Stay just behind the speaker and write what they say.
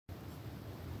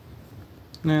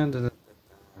Oh,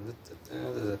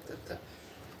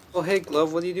 hey,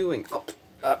 Glove, what are you doing? Oh,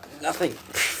 nothing.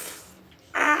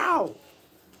 Ow!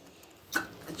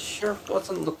 It sure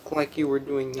doesn't look like you were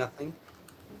doing nothing.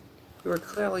 You were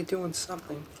clearly doing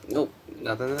something. Nope,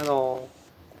 nothing at all.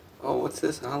 Oh, what's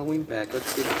this? A Halloween bag. Let's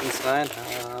see what's inside.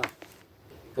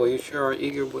 Boy, you sure are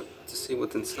eager to see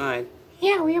what's inside.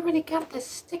 Yeah, we already got the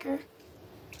sticker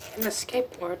and the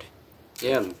skateboard.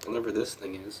 Yeah, and whatever this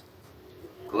thing is.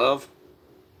 Glove?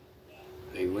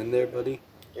 Are you in there, buddy?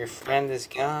 Your friend is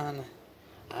gone.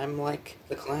 I'm like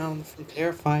the clown from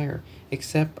Terrifier,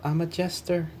 except I'm a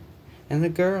jester and a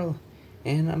girl,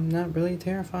 and I'm not really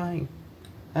terrifying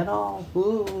at all.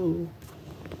 Woo!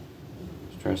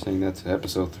 Try saying that's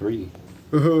episode 3.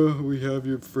 We have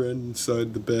your friend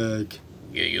inside the bag.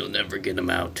 Yeah, you'll never get him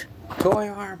out. Toy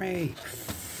Army!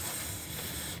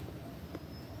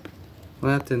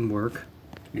 Well, that didn't work.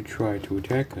 You tried to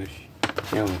attack us.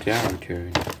 Now it's our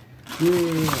turn.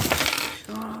 Yeah!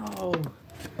 Oh!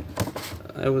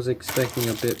 I was expecting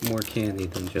a bit more candy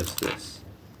than just this.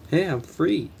 Hey, I'm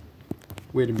free.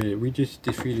 Wait a minute, we just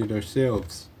defeated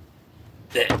ourselves.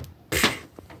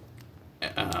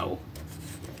 Ow.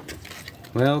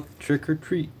 Well, trick or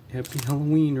treat. Happy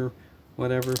Halloween or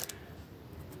whatever.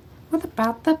 What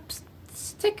about the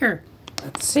sticker?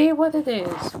 Let's see what it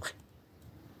is.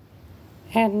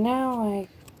 And now I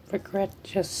regret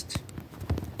just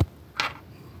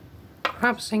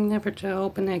promising never to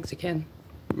open eggs again.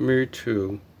 Me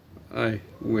too. I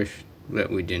wish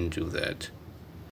that we didn't do that.